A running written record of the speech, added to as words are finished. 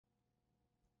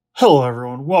Hello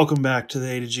everyone, welcome back to the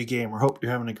A to Gamer. Hope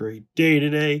you're having a great day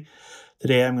today.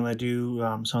 Today I'm going to do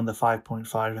some of the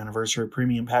 5.5 anniversary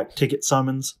premium pack ticket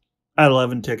summons. I had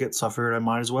 11 tickets, so I figured I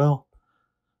might as well.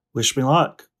 Wish me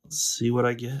luck. Let's see what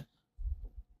I get.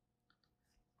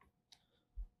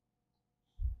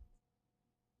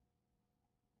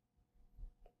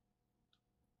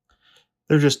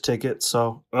 They're just tickets,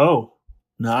 so, oh,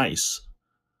 nice.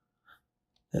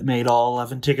 That made all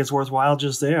 11 tickets worthwhile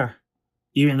just there,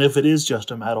 even if it is just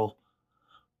a medal.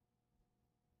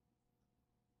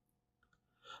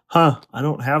 Huh, I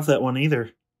don't have that one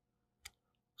either.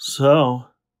 So,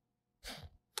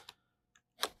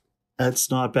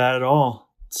 that's not bad at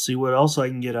all. Let's see what else I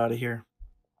can get out of here.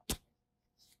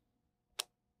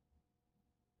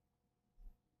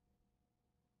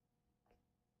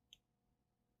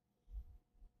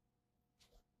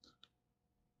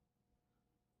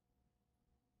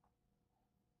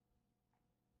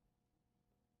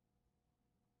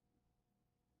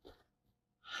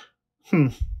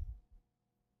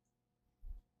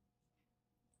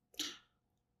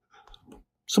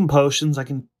 Some potions I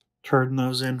can turn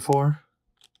those in for.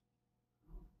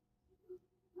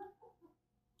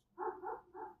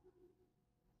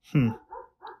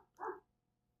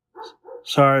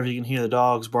 Sorry if you can hear the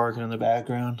dogs barking in the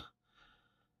background.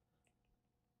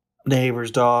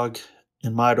 Neighbor's dog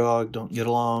and my dog don't get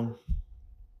along.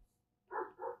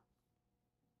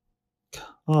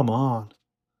 Come on.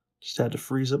 Just had to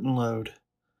freeze up and load.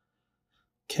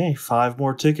 Okay, 5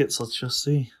 more tickets. Let's just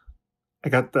see. I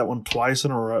got that one twice in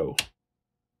a row.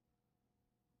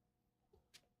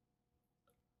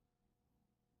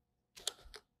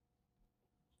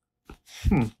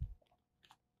 I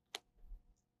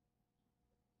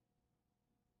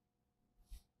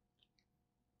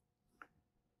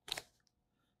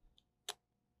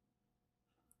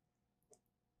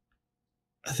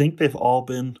think they've all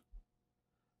been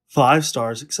 5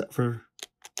 stars except for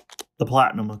the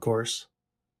platinum, of course.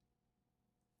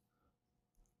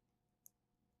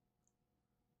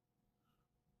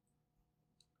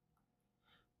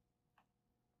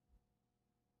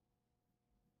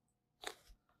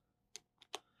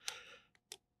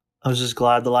 I was just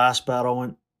glad the last battle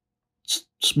went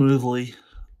smoothly.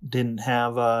 Didn't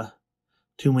have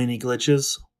too many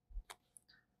glitches.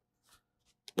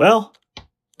 Well,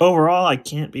 overall, I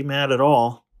can't be mad at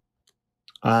all.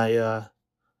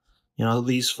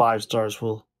 These 5 stars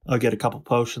I'll get a couple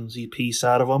potions piece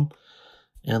out of them.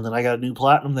 And then I got a new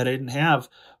platinum that I didn't have.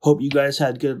 Hope you guys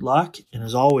had good luck. And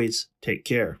as always, take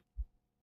care.